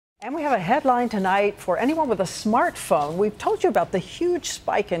And we have a headline tonight for anyone with a smartphone. We've told you about the huge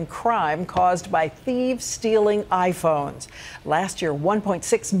spike in crime caused by thieves stealing iPhones. Last year,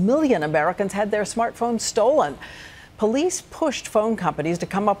 1.6 million Americans had their smartphones stolen. Police pushed phone companies to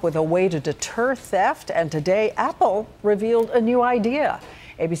come up with a way to deter theft, and today Apple revealed a new idea.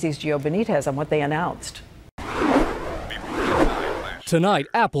 ABC's Gio Benitez on what they announced. Tonight,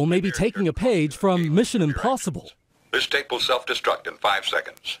 Apple may be taking a page from Mission Impossible. This tape will self-destruct in 5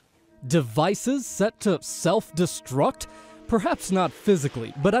 seconds. Devices set to self-destruct? Perhaps not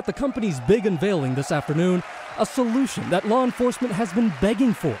physically, but at the company's big unveiling this afternoon, a solution that law enforcement has been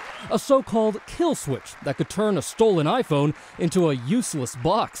begging for, a so-called kill switch that could turn a stolen iPhone into a useless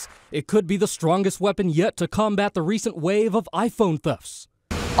box. It could be the strongest weapon yet to combat the recent wave of iPhone thefts.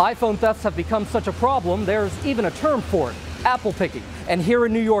 iPhone thefts have become such a problem, there's even a term for it, Apple picking. And here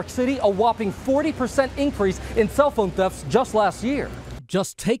in New York City, a whopping 40% increase in cell phone thefts just last year.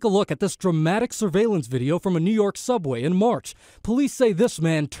 Just take a look at this dramatic surveillance video from a New York subway in March. Police say this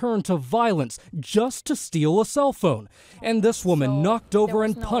man turned to violence just to steal a cell phone. And this woman knocked over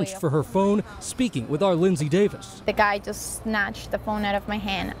and punched for her phone, speaking with our Lindsay Davis. The guy just snatched the phone out of my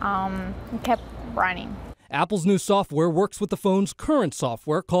hand and kept running. Apple's new software works with the phone's current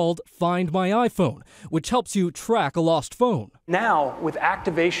software called Find My iPhone, which helps you track a lost phone. Now, with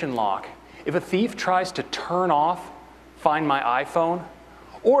activation lock, if a thief tries to turn off Find My iPhone,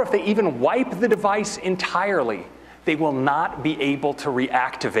 or if they even wipe the device entirely, they will not be able to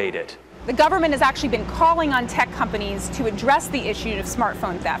reactivate it. The government has actually been calling on tech companies to address the issue of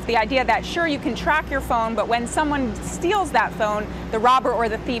smartphone theft. The idea that, sure, you can track your phone, but when someone steals that phone, the robber or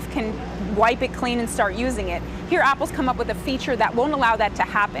the thief can wipe it clean and start using it. Here, Apple's come up with a feature that won't allow that to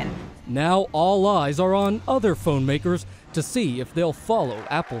happen. Now all eyes are on other phone makers to see if they'll follow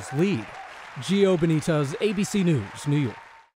Apple's lead. Gio Benitez, ABC News, New York.